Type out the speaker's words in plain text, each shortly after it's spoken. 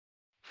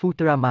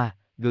Futurerama,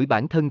 gửi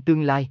bản thân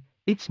tương lai,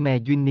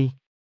 It's Juni.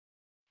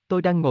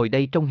 Tôi đang ngồi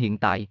đây trong hiện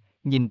tại,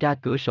 nhìn ra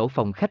cửa sổ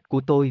phòng khách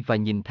của tôi và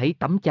nhìn thấy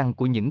tấm chăn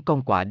của những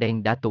con quạ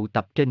đen đã tụ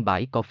tập trên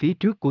bãi cỏ phía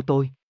trước của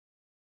tôi.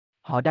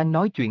 Họ đang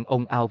nói chuyện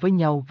ồn ào với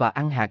nhau và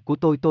ăn hạt của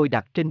tôi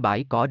đặt trên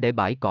bãi cỏ để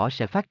bãi cỏ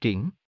sẽ phát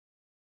triển.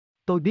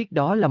 Tôi biết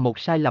đó là một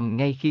sai lầm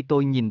ngay khi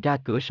tôi nhìn ra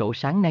cửa sổ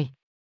sáng nay.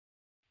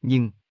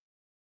 Nhưng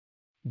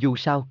dù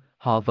sao,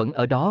 họ vẫn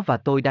ở đó và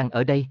tôi đang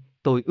ở đây,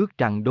 tôi ước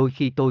rằng đôi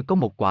khi tôi có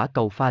một quả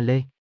cầu pha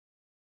lê.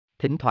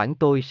 Thỉnh thoảng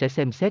tôi sẽ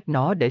xem xét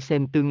nó để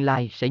xem tương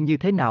lai sẽ như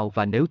thế nào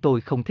và nếu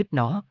tôi không thích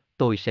nó,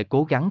 tôi sẽ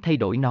cố gắng thay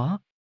đổi nó.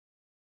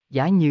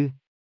 Giá như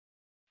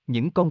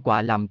những con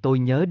quạ làm tôi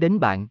nhớ đến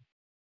bạn.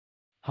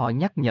 Họ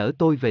nhắc nhở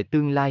tôi về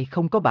tương lai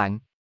không có bạn.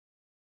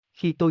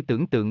 Khi tôi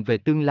tưởng tượng về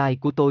tương lai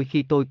của tôi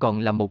khi tôi còn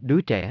là một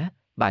đứa trẻ,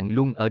 bạn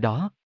luôn ở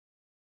đó.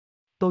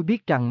 Tôi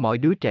biết rằng mọi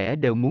đứa trẻ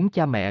đều muốn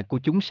cha mẹ của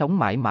chúng sống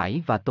mãi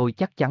mãi và tôi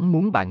chắc chắn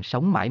muốn bạn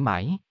sống mãi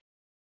mãi.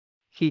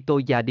 Khi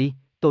tôi già đi,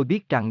 tôi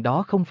biết rằng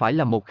đó không phải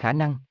là một khả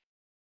năng.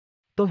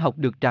 Tôi học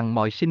được rằng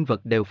mọi sinh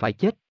vật đều phải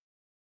chết.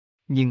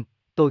 Nhưng,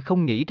 tôi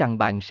không nghĩ rằng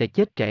bạn sẽ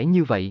chết trẻ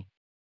như vậy.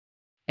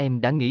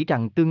 Em đã nghĩ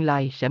rằng tương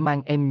lai sẽ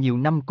mang em nhiều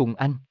năm cùng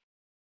anh.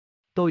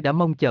 Tôi đã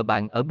mong chờ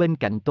bạn ở bên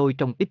cạnh tôi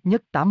trong ít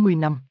nhất 80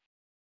 năm.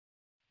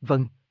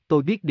 Vâng,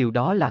 tôi biết điều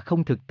đó là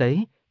không thực tế,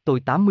 tôi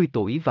 80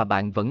 tuổi và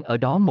bạn vẫn ở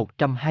đó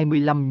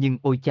 125 nhưng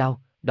ôi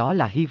chao, đó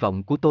là hy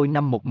vọng của tôi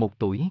năm 11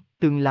 tuổi,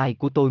 tương lai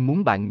của tôi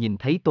muốn bạn nhìn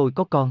thấy tôi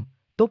có con,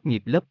 tốt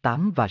nghiệp lớp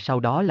 8 và sau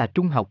đó là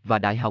trung học và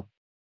đại học.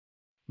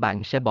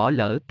 Bạn sẽ bỏ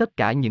lỡ tất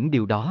cả những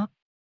điều đó.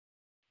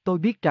 Tôi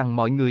biết rằng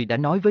mọi người đã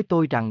nói với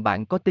tôi rằng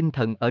bạn có tinh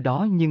thần ở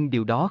đó nhưng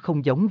điều đó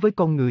không giống với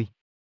con người.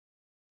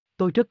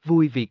 Tôi rất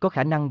vui vì có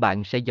khả năng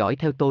bạn sẽ dõi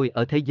theo tôi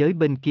ở thế giới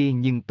bên kia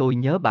nhưng tôi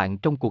nhớ bạn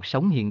trong cuộc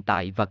sống hiện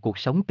tại và cuộc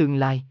sống tương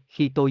lai.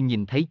 Khi tôi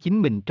nhìn thấy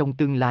chính mình trong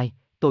tương lai,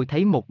 tôi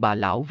thấy một bà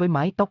lão với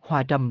mái tóc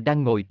hoa râm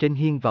đang ngồi trên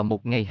hiên vào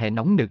một ngày hè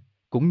nóng nực,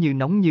 cũng như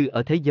nóng như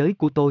ở thế giới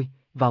của tôi,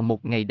 vào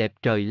một ngày đẹp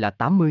trời là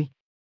 80.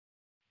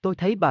 Tôi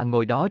thấy bà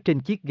ngồi đó trên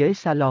chiếc ghế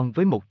salon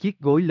với một chiếc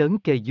gối lớn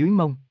kê dưới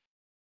mông.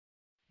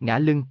 Ngả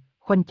lưng,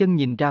 khoanh chân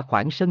nhìn ra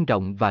khoảng sân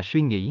rộng và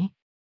suy nghĩ.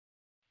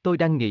 Tôi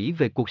đang nghĩ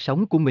về cuộc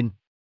sống của mình.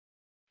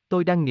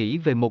 Tôi đang nghĩ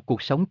về một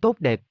cuộc sống tốt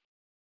đẹp.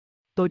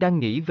 Tôi đang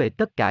nghĩ về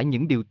tất cả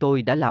những điều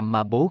tôi đã làm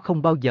mà bố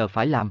không bao giờ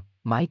phải làm.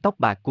 Mái tóc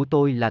bạc của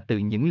tôi là từ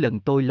những lần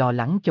tôi lo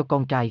lắng cho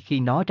con trai khi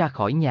nó ra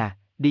khỏi nhà,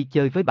 đi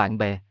chơi với bạn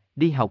bè,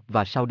 đi học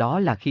và sau đó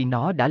là khi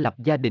nó đã lập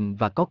gia đình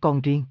và có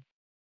con riêng.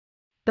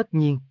 Tất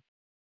nhiên,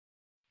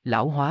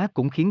 lão hóa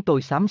cũng khiến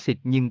tôi xám xịt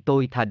nhưng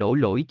tôi thà đổ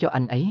lỗi cho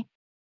anh ấy.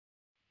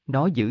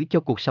 Nó giữ cho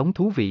cuộc sống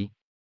thú vị.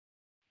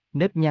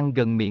 Nếp nhăn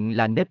gần miệng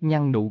là nếp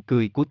nhăn nụ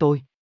cười của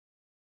tôi.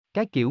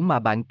 Cái kiểu mà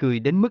bạn cười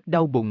đến mức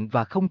đau bụng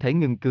và không thể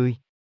ngừng cười.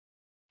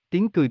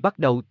 Tiếng cười bắt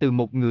đầu từ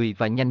một người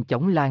và nhanh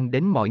chóng lan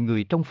đến mọi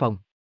người trong phòng.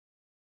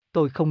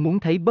 Tôi không muốn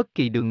thấy bất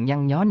kỳ đường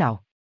nhăn nhó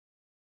nào.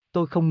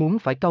 Tôi không muốn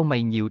phải cau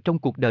mày nhiều trong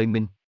cuộc đời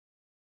mình.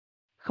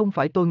 Không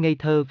phải tôi ngây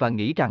thơ và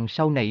nghĩ rằng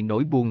sau này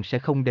nỗi buồn sẽ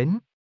không đến.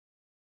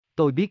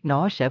 Tôi biết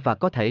nó sẽ và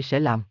có thể sẽ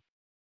làm.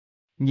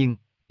 Nhưng,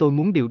 tôi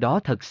muốn điều đó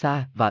thật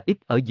xa và ít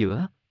ở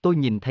giữa. Tôi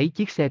nhìn thấy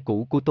chiếc xe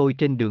cũ của tôi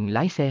trên đường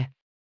lái xe.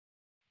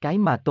 Cái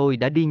mà tôi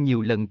đã đi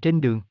nhiều lần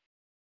trên đường.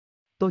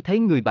 Tôi thấy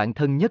người bạn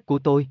thân nhất của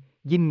tôi,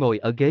 Dinh ngồi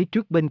ở ghế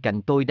trước bên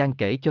cạnh tôi đang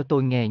kể cho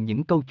tôi nghe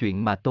những câu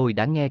chuyện mà tôi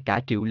đã nghe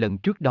cả triệu lần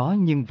trước đó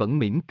nhưng vẫn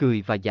mỉm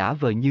cười và giả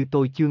vờ như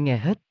tôi chưa nghe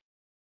hết.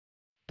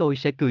 Tôi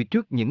sẽ cười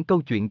trước những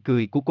câu chuyện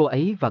cười của cô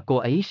ấy và cô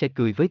ấy sẽ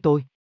cười với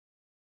tôi.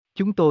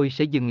 Chúng tôi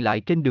sẽ dừng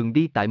lại trên đường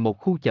đi tại một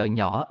khu chợ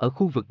nhỏ ở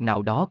khu vực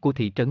nào đó của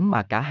thị trấn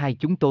mà cả hai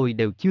chúng tôi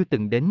đều chưa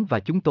từng đến và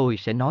chúng tôi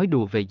sẽ nói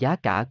đùa về giá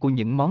cả của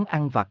những món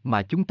ăn vặt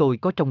mà chúng tôi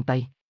có trong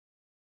tay.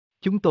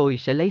 Chúng tôi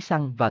sẽ lấy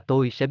xăng và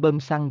tôi sẽ bơm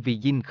xăng vì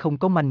Jin không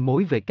có manh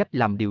mối về cách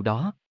làm điều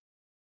đó.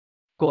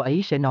 Cô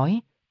ấy sẽ nói,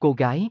 cô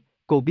gái,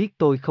 cô biết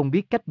tôi không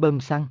biết cách bơm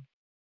xăng.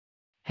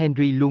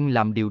 Henry luôn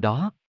làm điều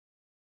đó.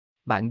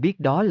 Bạn biết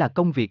đó là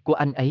công việc của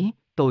anh ấy,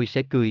 tôi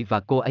sẽ cười và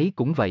cô ấy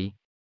cũng vậy.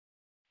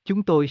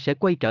 Chúng tôi sẽ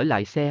quay trở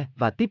lại xe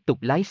và tiếp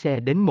tục lái xe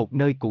đến một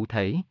nơi cụ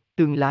thể,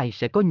 tương lai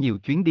sẽ có nhiều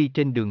chuyến đi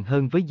trên đường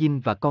hơn với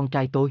Jin và con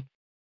trai tôi.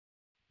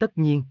 Tất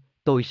nhiên,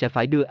 tôi sẽ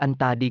phải đưa anh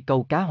ta đi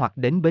câu cá hoặc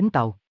đến bến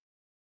tàu.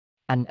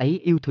 Anh ấy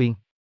yêu thuyền.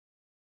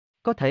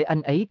 Có thể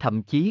anh ấy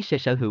thậm chí sẽ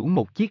sở hữu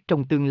một chiếc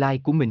trong tương lai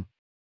của mình.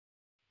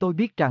 Tôi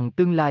biết rằng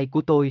tương lai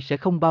của tôi sẽ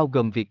không bao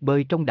gồm việc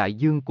bơi trong đại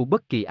dương của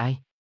bất kỳ ai.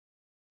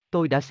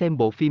 Tôi đã xem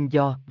bộ phim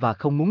Do và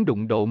không muốn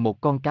đụng độ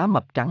một con cá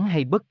mập trắng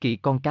hay bất kỳ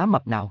con cá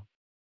mập nào.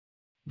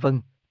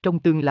 Vâng, trong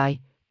tương lai,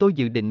 tôi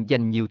dự định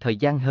dành nhiều thời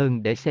gian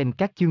hơn để xem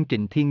các chương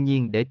trình thiên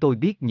nhiên để tôi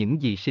biết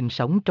những gì sinh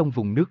sống trong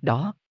vùng nước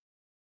đó.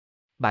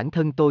 Bản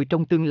thân tôi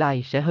trong tương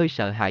lai sẽ hơi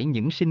sợ hãi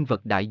những sinh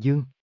vật đại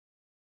dương.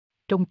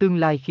 Trong tương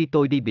lai khi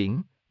tôi đi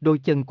biển, đôi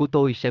chân của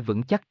tôi sẽ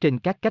vững chắc trên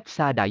các cách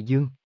xa đại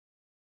dương.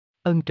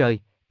 Ơn trời,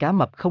 cá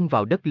mập không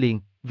vào đất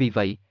liền, vì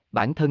vậy,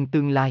 bản thân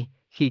tương lai,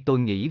 khi tôi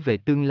nghĩ về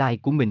tương lai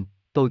của mình,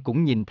 tôi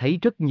cũng nhìn thấy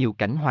rất nhiều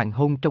cảnh hoàng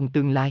hôn trong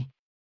tương lai.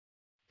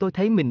 Tôi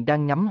thấy mình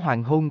đang ngắm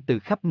hoàng hôn từ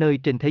khắp nơi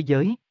trên thế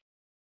giới.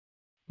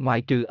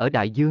 Ngoại trừ ở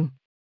đại dương.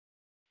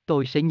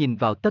 Tôi sẽ nhìn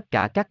vào tất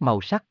cả các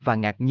màu sắc và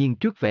ngạc nhiên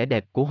trước vẻ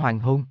đẹp của hoàng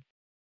hôn.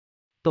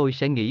 Tôi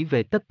sẽ nghĩ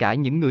về tất cả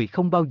những người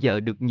không bao giờ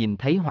được nhìn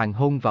thấy hoàng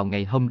hôn vào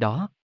ngày hôm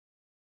đó.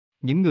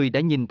 Những người đã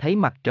nhìn thấy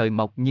mặt trời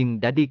mọc nhưng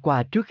đã đi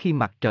qua trước khi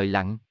mặt trời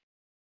lặn.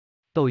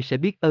 Tôi sẽ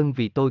biết ơn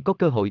vì tôi có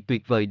cơ hội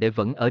tuyệt vời để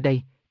vẫn ở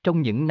đây,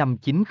 trong những năm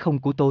 90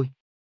 của tôi.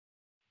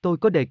 Tôi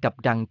có đề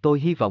cập rằng tôi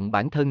hy vọng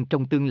bản thân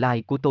trong tương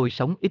lai của tôi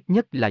sống ít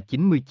nhất là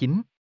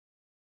 99.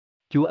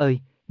 Chúa ơi,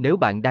 nếu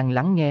bạn đang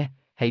lắng nghe,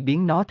 hãy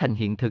biến nó thành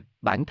hiện thực,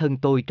 bản thân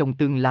tôi trong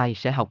tương lai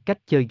sẽ học cách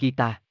chơi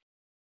guitar.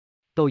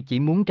 Tôi chỉ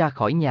muốn ra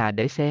khỏi nhà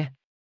để xe.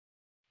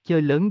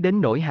 Chơi lớn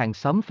đến nỗi hàng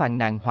xóm phàn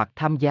nàn hoặc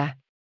tham gia.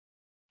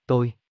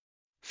 Tôi.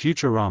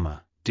 Futurerama,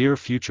 dear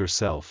future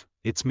self,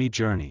 it's me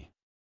Journey.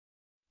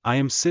 I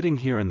am sitting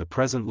here in the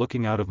present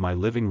looking out of my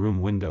living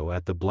room window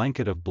at the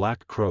blanket of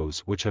black crows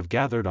which have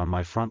gathered on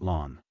my front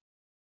lawn.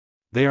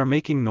 They are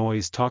making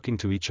noise talking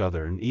to each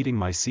other and eating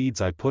my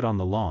seeds I put on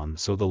the lawn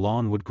so the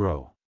lawn would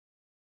grow.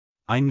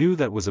 I knew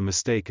that was a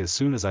mistake as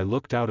soon as I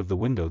looked out of the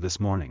window this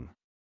morning.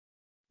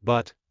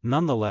 But,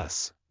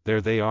 nonetheless,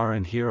 there they are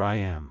and here I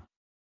am.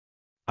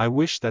 I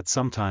wish that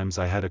sometimes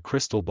I had a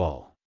crystal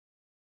ball.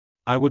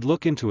 I would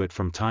look into it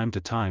from time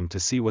to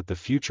see what the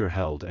future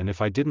held, and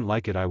if I didn't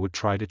like it I would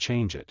try to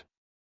change it.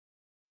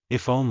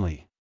 If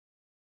only.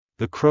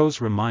 The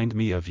crows remind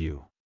me of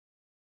you.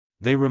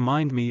 They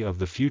remind me of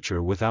the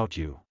future without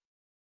you.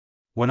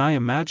 When I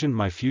imagined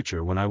my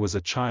future when I was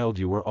a child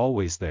you were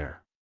always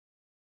there.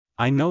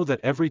 I know that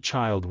every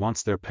child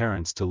wants their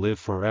parents to live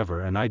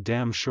forever and I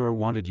damn sure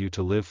wanted you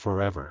to live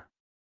forever.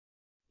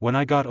 When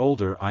I got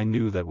older I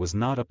knew that was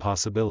not a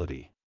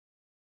possibility.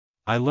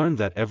 I learned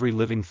that every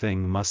living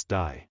thing must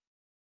die.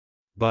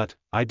 But,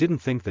 I didn't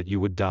think that you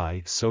would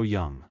die so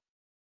young.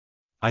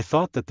 I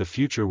thought that the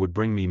future would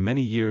bring me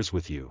many years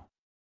with you.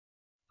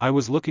 I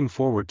was looking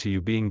forward to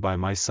you being by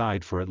my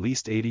side for at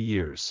least 80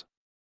 years.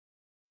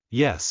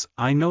 Yes,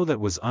 I know that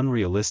was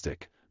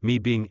unrealistic, me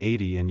being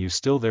 80 and you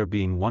still there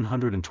being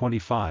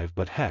 125,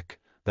 but heck,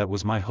 that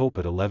was my hope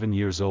at 11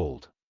 years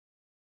old.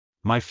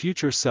 My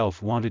future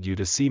self wanted you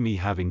to see me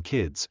having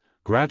kids,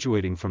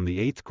 graduating from the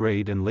 8th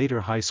grade and later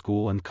high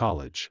school and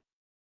college.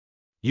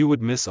 You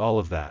would miss all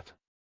of that.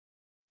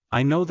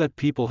 I know that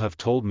people have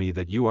told me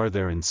that you are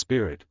there in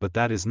spirit, but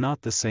that is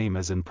not the same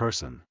as in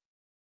person.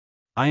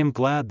 I am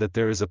glad that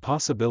there is a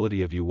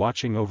possibility of you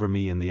watching over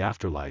me in the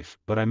afterlife,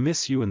 but I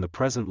miss you in the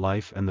present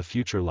life and the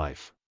future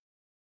life.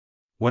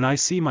 When I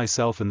see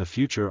myself in the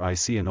future I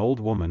see an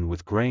old woman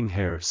with graying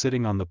hair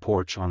sitting on the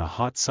porch on a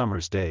hot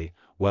summer's day,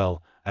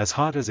 well, as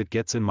hot as it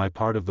gets in my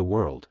part of the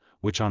world,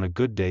 which on a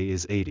good day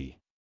is 80.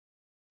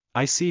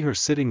 I see her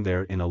sitting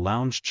there in a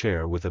lounge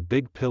chair with a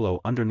big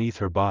pillow underneath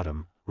her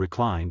bottom,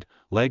 reclined,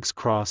 legs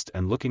crossed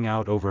and looking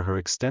out over her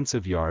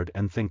extensive yard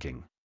and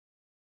thinking.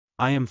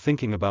 I am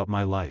thinking about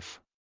my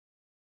life.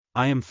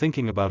 I am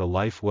thinking about a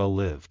life well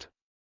lived.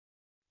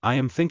 I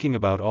am thinking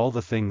about all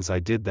the things I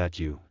did that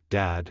you,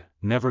 Dad,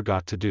 never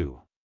got to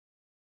do.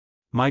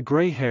 My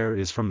gray hair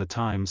is from the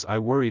times I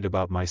worried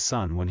about my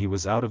son when he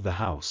was out of the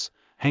house,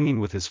 hanging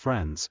with his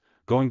friends,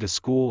 going to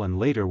school and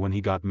later when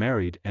he got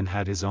married and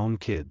had his own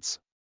kids.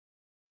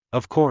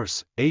 Of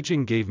course,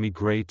 aging gave me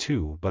gray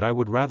too, but I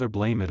would rather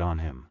blame it on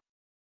him.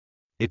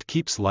 It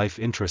keeps life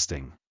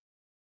interesting.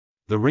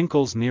 The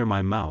wrinkles near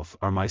my mouth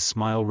are my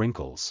smile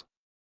wrinkles.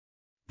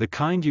 The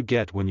kind you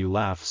get when you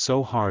laugh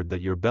so hard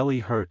that your belly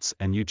hurts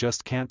and you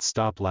just can't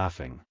stop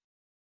laughing.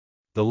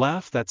 The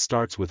laugh that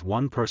starts with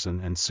one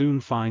person and soon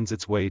finds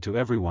its way to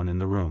everyone in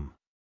the room.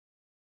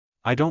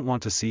 I don't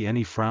want to see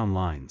any frown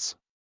lines.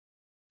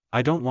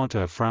 I don't want to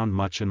have frowned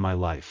much in my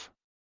life.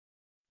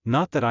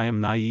 Not that I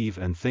am naive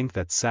and think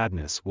that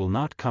sadness will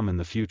not come in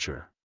the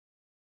future.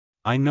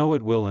 I know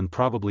it will and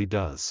probably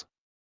does.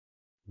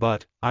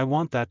 But, I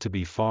want that to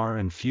be far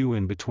and few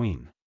in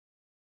between.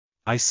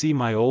 I see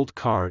my old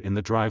car in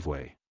the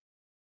driveway.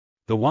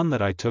 The one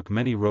that I took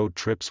many road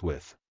trips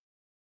with.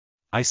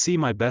 I see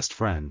my best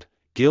friend,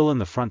 Gil, in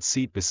the front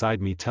seat beside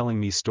me telling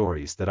me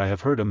stories that I have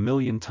heard a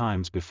million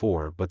times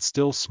before but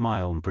still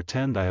smile and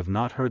pretend I have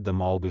not heard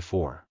them all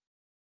before.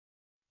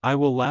 I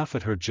will laugh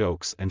at her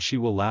jokes and she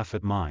will laugh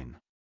at mine.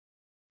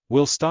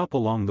 We'll stop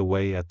along the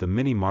way at the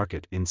mini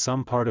market in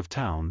some part of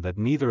town that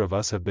neither of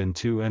us have been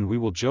to and we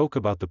will joke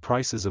about the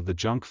prices of the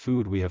junk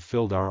food we have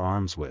filled our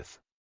arms with.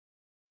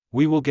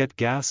 We will get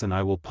gas and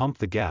I will pump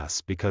the gas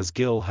because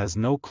Gil has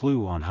no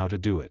clue on how to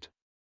do it.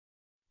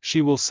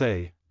 She will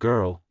say,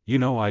 "Girl, you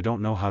know I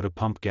don't know how to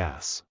pump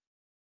gas.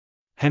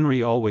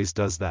 Henry always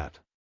does that.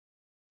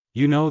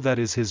 You know that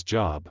is his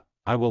job."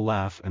 I will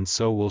laugh and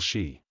so will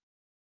she.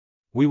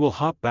 We will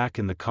hop back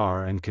in the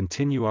car and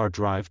continue our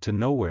drive to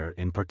nowhere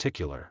in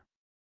particular.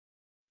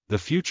 The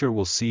future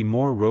will see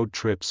more road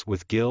trips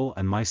with Gil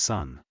and my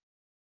son.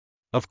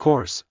 Of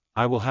course,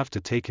 I will have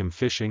to take him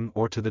fishing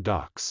or to the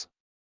docks.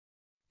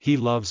 He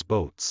loves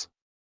boats.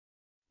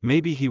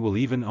 Maybe he will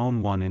even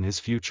own one in his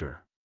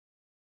future.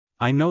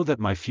 I know that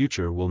my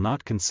future will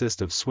not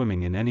consist of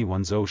swimming in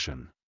anyone's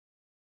ocean.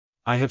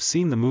 I have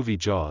seen the movie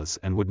Jaws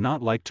and would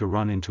not like to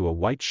run into a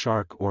white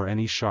shark or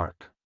any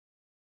shark.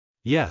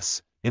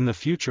 Yes, In the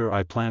future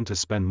I plan to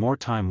spend more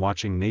time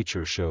watching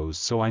nature shows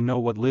so I know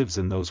what lives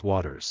in those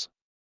waters.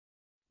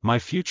 My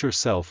future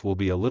self will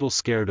be a little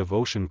scared of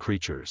ocean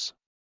creatures.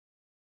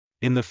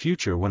 In the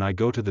future when I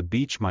go to the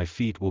beach my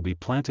feet will be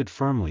planted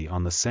firmly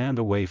on the sand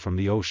away from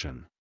the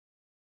ocean.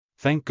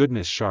 Thank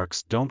goodness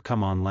sharks don't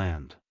come on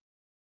land.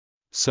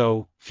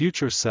 So,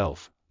 future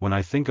self, when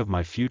I think of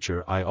my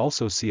future I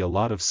also see a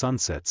lot of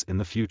sunsets in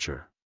the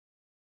future.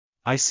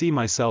 I see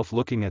myself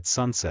looking at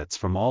sunsets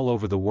from all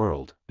over the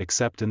world,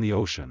 except in the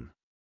ocean.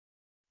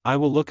 I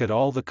will look at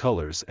all the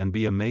colors and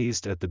be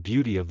amazed at the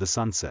beauty of the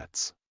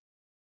sunsets.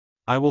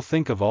 I will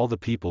think of all the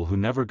people who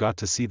never got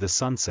to see the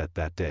sunset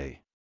that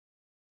day.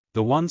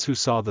 The ones who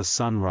saw the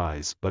sun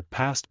rise but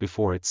passed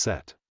before it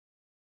set.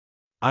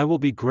 I will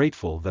be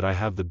grateful that I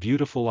have the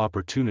beautiful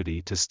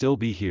opportunity to still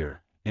be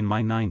here, in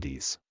my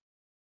 90s.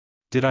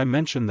 Did I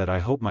mention that I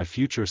hope my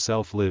future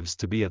self lives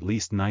to be at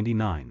least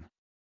 99?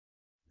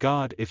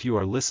 God, if you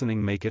are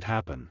listening, make it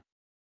happen.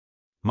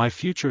 My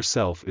future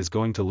self is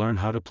going to learn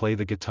how to play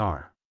the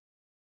guitar.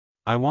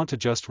 I want to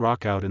just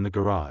rock out in the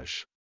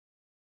garage.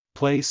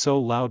 Play so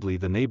loudly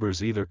the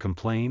neighbors either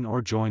complain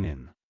or join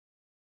in.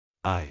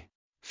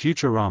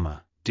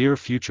 Futurerama, dear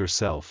future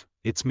self,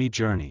 it's me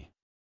Journey.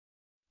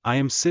 I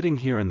am sitting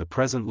here in the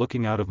present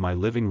looking out of my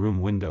living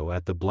room window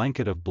at the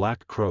blanket of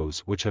black crows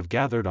which have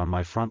gathered on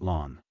my front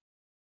lawn.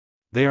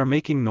 They are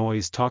making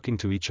noise talking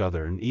to each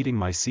other and eating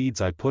my seeds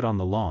I put on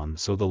the lawn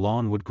so the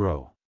lawn would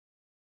grow.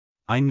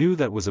 I knew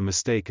that was a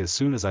mistake as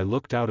soon as I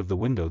looked out of the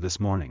window this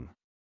morning.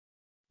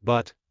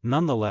 But,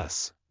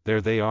 nonetheless,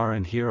 there they are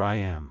and here I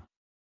am.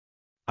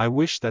 I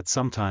wish that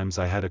sometimes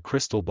I had a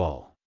crystal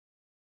ball.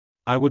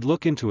 I would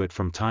look into it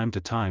from time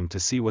to time to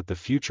see what the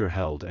future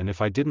held and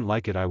if I didn't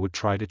like it I would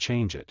try to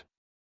change it.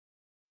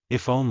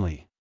 If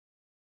only.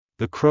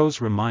 The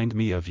crows remind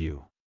me of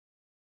you.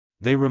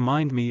 They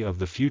remind me of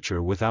the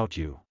future without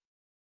you.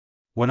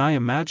 When I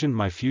imagined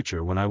my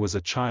future when I was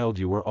a child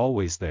you were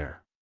always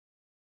there.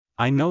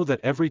 I know that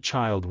every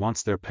child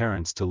wants their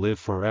parents to live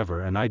forever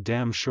and I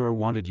damn sure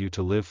wanted you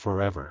to live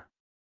forever.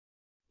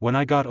 When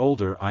I got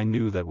older I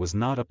knew that was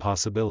not a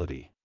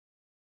possibility.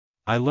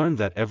 I learned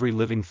that every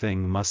living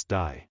thing must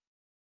die.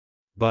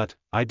 But,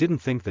 I didn't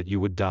think that you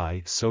would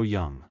die so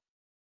young.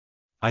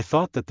 I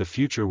thought that the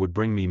future would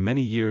bring me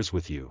many years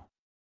with you.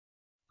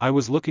 I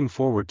was looking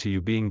forward to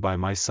you being by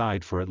my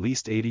side for at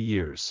least 80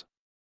 years.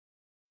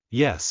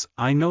 Yes,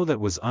 I know that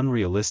was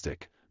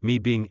unrealistic, me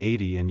being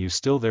 80 and you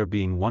still there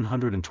being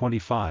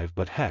 125,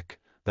 but heck,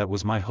 that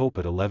was my hope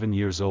at 11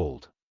 years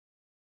old.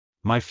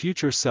 My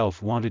future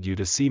self wanted you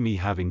to see me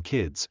having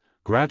kids,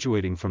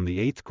 graduating from the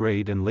 8th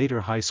grade and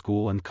later high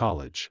school and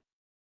college.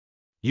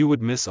 You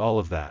would miss all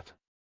of that.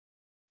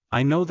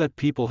 I know that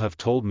people have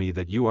told me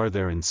that you are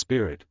there in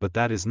spirit, but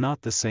that is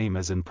not the same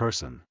as in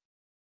person.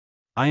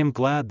 I am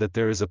glad that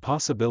there is a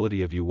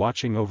possibility of you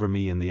watching over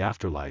me in the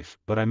afterlife,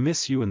 but I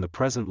miss you in the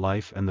present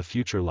life and the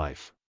future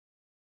life.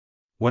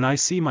 When I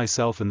see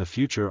myself in the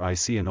future I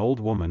see an old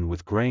woman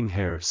with graying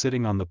hair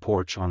sitting on the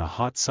porch on a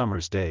hot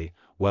summer's day,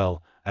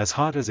 well, as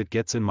hot as it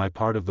gets in my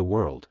part of the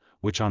world,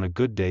 which on a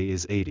good day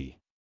is 80.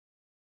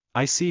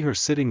 I see her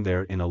sitting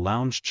there in a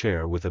lounge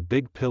chair with a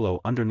big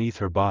pillow underneath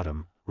her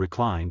bottom,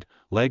 reclined,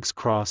 legs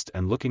crossed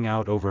and looking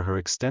out over her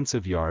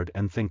extensive yard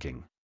and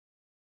thinking.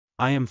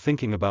 I am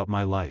thinking about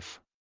my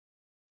life.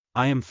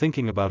 I am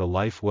thinking about a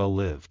life well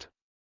lived.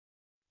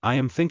 I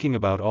am thinking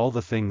about all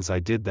the things I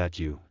did that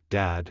you,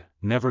 Dad,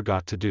 never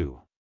got to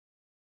do.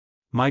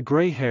 My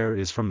gray hair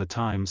is from the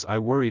times I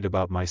worried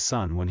about my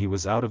son when he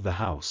was out of the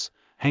house,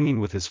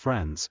 hanging with his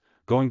friends,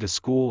 going to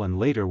school and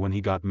later when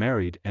he got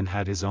married and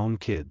had his own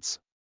kids.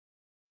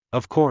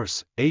 Of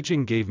course,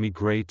 aging gave me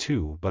gray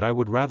too, but I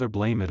would rather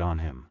blame it on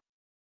him.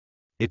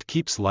 It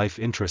keeps life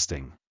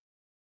interesting.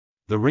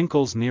 The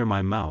wrinkles near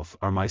my mouth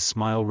are my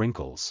smile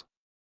wrinkles.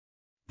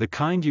 The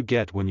kind you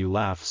get when you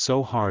laugh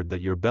so hard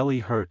that your belly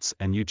hurts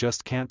and you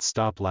just can't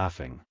stop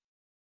laughing.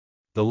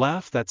 The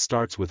laugh that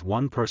starts with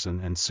one person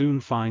and soon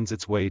finds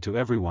its way to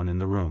everyone in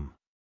the room.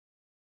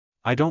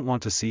 I don't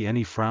want to see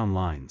any frown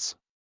lines.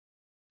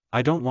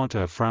 I don't want to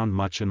have frowned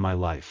much in my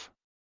life.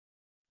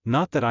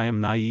 Not that I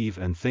am naive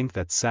and think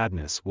that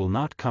sadness will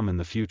not come in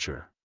the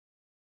future.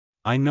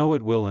 I know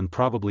it will and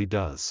probably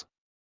does.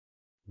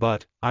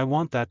 But, I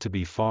want that to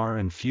be far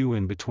and few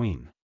in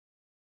between.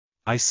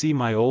 I see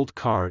my old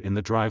car in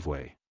the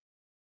driveway.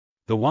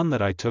 The one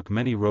that I took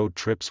many road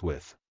trips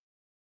with.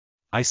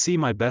 I see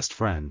my best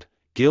friend,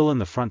 Gil, in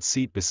the front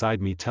seat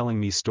beside me telling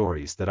me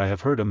stories that I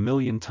have heard a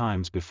million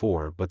times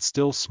before but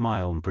still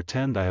smile and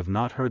pretend I have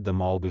not heard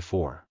them all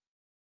before.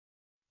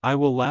 I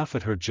will laugh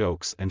at her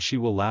jokes and she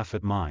will laugh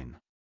at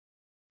mine.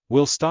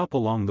 We'll stop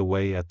along the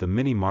way at the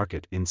mini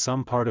market in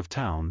some part of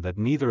town that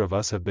neither of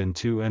us have been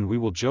to and we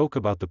will joke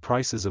about the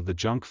prices of the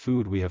junk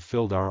food we have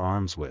filled our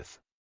arms with.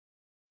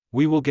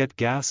 We will get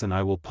gas and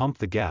I will pump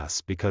the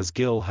gas because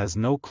Gil has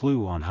no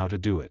clue on how to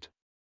do it.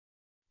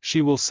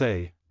 She will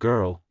say,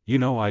 "Girl, you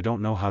know I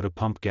don't know how to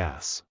pump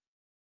gas.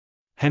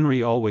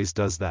 Henry always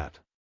does that.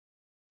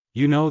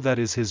 You know that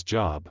is his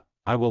job."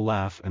 I will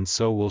laugh and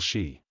so will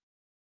she.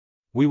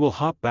 We will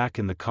hop back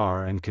in the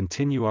car and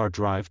continue our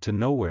drive to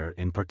nowhere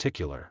in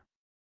particular.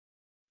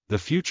 The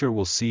future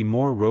will see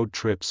more road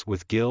trips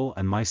with Gil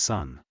and my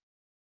son.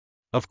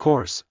 Of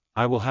course,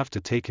 I will have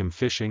to take him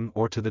fishing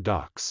or to the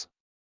docks.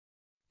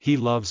 He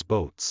loves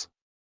boats.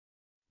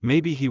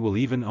 Maybe he will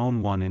even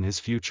own one in his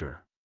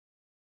future.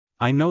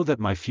 I know that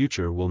my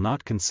future will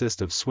not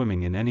consist of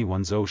swimming in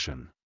anyone's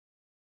ocean.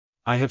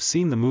 I have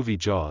seen the movie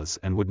Jaws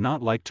and would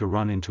not like to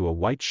run into a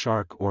white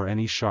shark or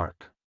any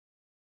shark.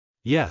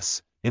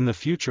 Yes, in the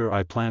future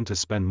I plan to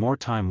spend more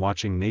time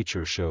watching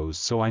nature shows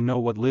so I know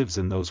what lives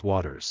in those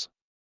waters.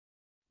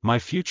 My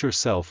future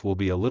self will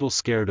be a little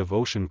scared of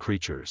ocean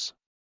creatures.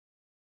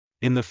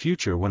 In the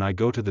future when I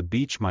go to the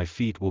beach my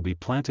feet will be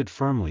planted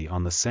firmly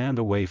on the sand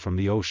away from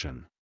the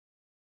ocean.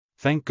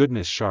 Thank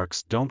goodness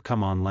sharks don't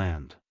come on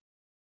land.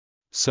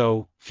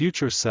 So,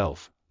 future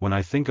self, when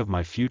I think of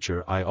my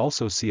future I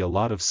also see a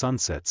lot of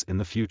sunsets in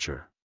the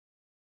future.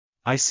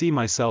 I see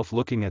myself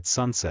looking at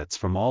sunsets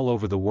from all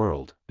over the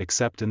world,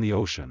 except in the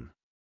ocean.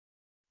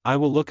 I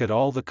will look at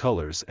all the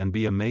colors and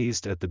be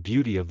amazed at the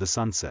beauty of the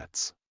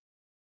sunsets.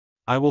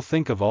 I will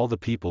think of all the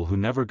people who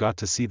never got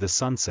to see the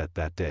sunset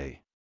that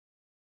day.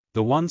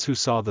 The ones who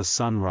saw the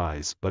sun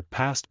rise but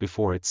passed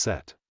before it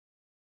set.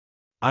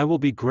 I will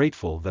be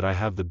grateful that I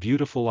have the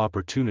beautiful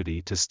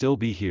opportunity to still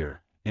be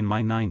here, in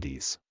my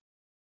 90s.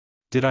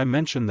 Did I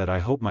mention that I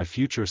hope my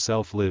future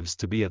self lives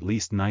to be at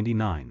least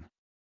 99?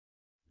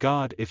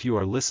 God, if you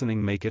are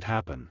listening, make it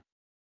happen.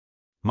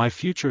 My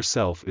future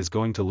self is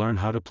going to learn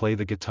how to play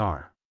the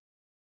guitar.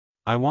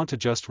 I want to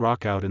just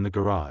rock out in the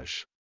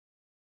garage.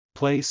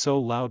 Play so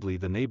loudly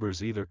the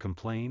neighbors either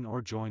complain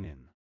or join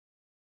in.